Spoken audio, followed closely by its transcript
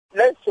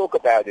let's talk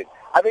about it.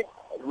 I mean,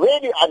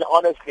 really and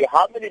honestly,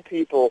 how many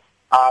people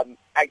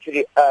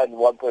actually earn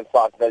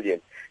 1.5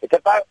 million? It's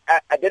about,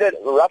 I did a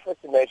rough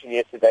estimation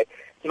yesterday,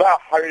 it's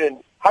about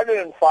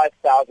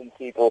 105,000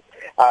 people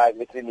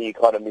within the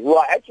economy who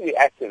are actually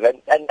active,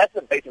 and that's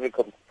the basic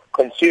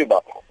consumer.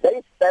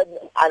 They spend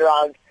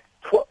around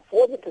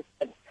 40%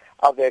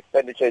 of their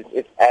expenditures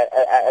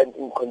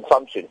in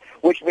consumption,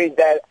 which means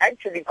they're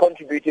actually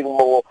contributing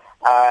more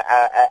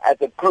as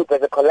a group,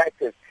 as a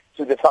collective,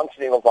 to the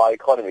functioning of our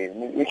economy,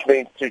 which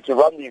means to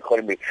run the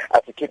economy,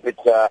 to keep it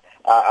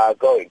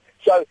going.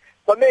 So,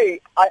 for me,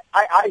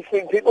 I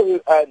think people who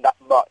earn that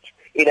much,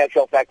 in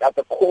actual fact, are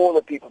the core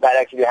of people that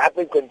actually have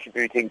been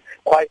contributing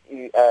quite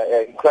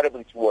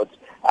incredibly towards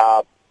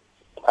our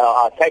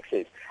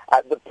taxes.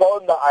 The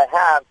problem that I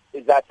have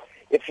is that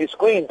if you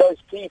squeeze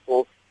those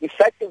people,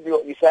 effectively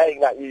what you're saying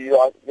that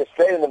you're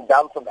slowing them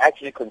down from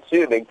actually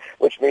consuming,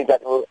 which means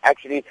that it will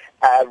actually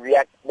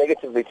react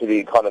negatively to the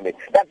economy.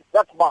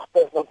 That's my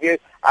personal view,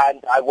 and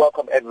I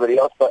welcome everybody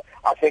else, but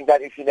I think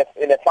that if you're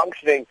in a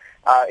functioning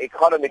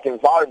economic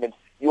environment,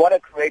 you want to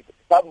create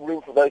some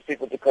room for those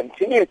people to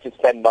continue to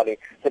spend money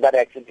so that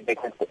actually they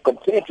can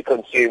continue to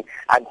consume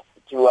and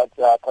towards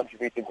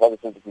contributing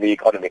positively to the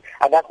economy.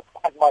 And that's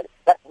my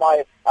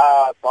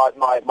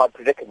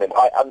predicament.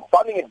 I'm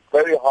finding it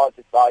very hard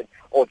to decide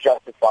or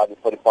justify the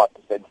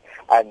 45%.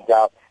 And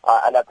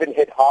I've been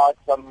hit hard.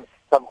 Some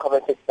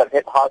commentators have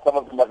hit hard. Some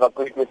of them have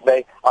agreed with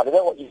me. I don't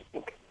know what you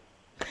think.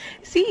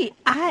 See,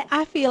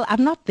 I feel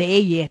I'm not there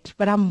yet,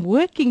 but I'm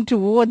working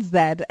towards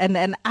that.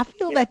 And I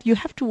feel that you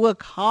have to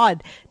work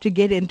hard to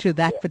get into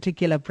that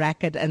particular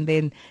bracket, and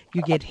then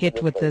you get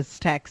hit with this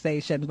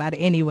taxation. But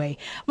anyway,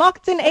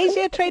 markets in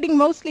Asia trading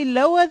mostly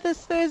lower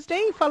this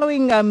Thursday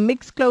following a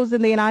mixed close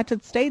in the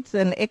United States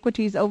and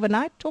equities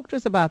overnight. Talk to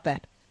us about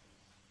that.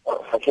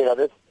 Okay, now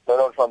this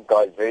Donald Trump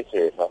guy is very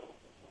serious. Huh?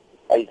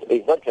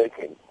 He's not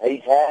joking. His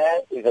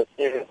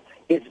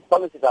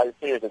policies are as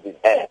serious as his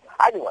hair.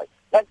 Anyway,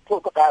 let's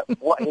talk about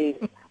what he's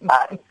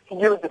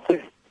used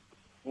the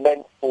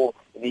meant for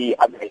the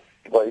American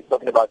people. He's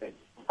talking about the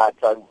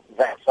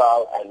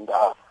transversal and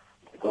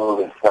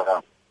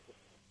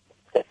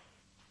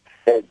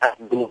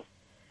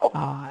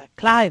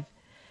Clive,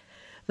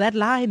 that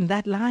line,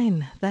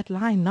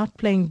 not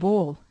playing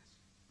ball.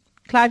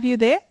 Clive, you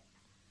there?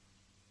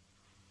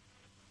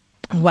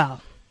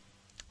 Well,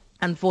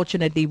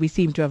 unfortunately, we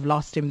seem to have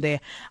lost him there,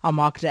 our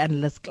market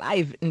analyst,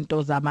 Clive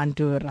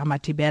Ntozamantu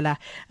Ramatibela.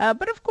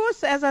 But of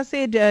course, as I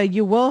said,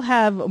 you will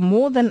have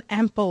more than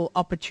ample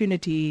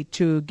opportunity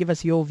to give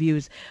us your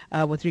views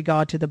with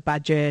regard to the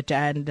budget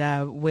and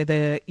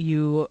whether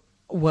you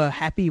were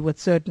happy with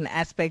certain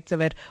aspects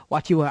of it,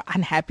 what you were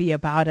unhappy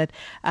about it.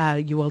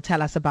 You will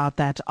tell us about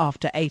that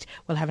after 8.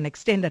 We'll have an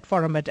extended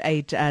forum at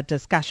 8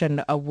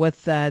 discussion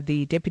with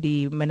the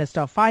Deputy Minister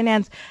of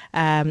Finance,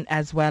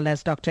 as well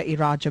as Dr.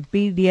 Iraj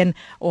Abedian,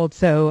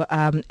 also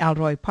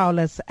Elroy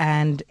Paulus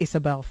and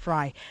Isabel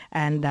Fry,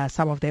 and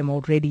some of them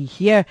already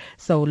here.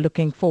 So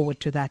looking forward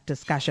to that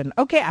discussion.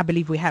 Okay, I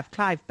believe we have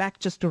Clive back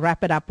just to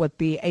wrap it up with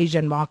the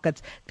Asian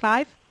markets.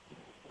 Clive?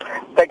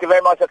 Thank you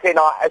very much. Okay,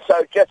 now,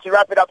 so just to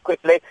wrap it up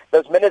quickly,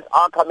 those minutes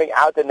are coming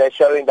out and they're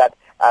showing that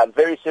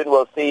very soon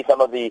we'll see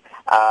some of the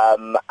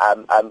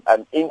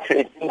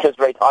interest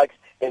rate hikes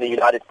in the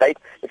United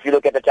States. If you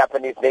look at the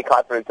Japanese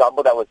Nikkei, for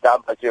example, that was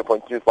down by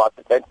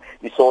 0.25%.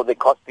 You saw the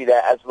Kospi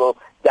there as well,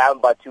 down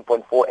by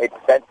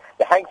 2.48%.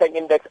 The Hang Seng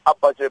Index up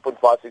by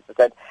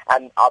 0.56%.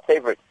 And our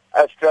favorite,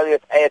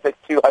 Australia's ASX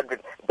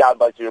 200, down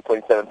by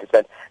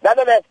 0.7%.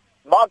 Nonetheless,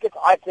 markets,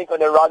 I think,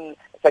 on a run,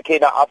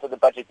 Sakina, after the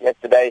budget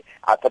yesterday,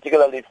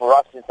 particularly for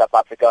us in South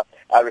Africa,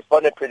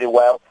 responded pretty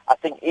well. I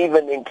think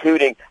even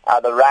including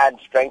the Rand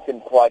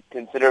strengthened quite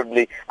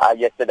considerably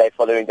yesterday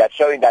following that,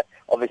 showing that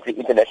obviously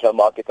international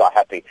markets are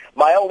happy.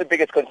 My only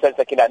biggest concern,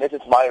 Sakina, and this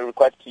is my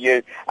request to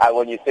you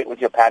when you sit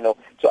with your panel,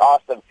 to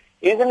ask them,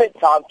 isn't it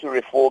time to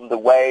reform the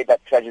way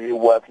that Treasury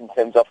works in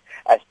terms of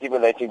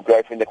stimulating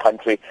growth in the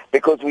country?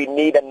 Because we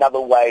need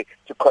another way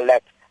to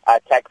collect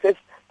taxes.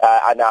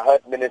 And I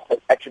heard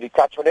ministers actually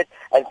touch on it.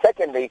 And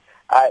secondly,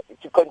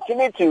 to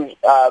continue to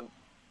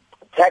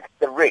tax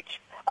the rich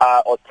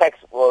or tax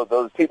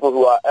those people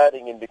who are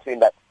earning in between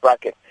that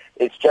bracket,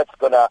 it's just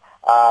going to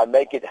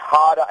make it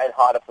harder and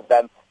harder for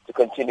them to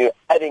continue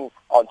adding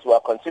onto our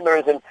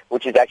consumerism,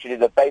 which is actually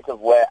the base of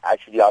where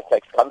actually our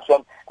tax comes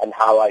from and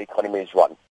how our economy is run.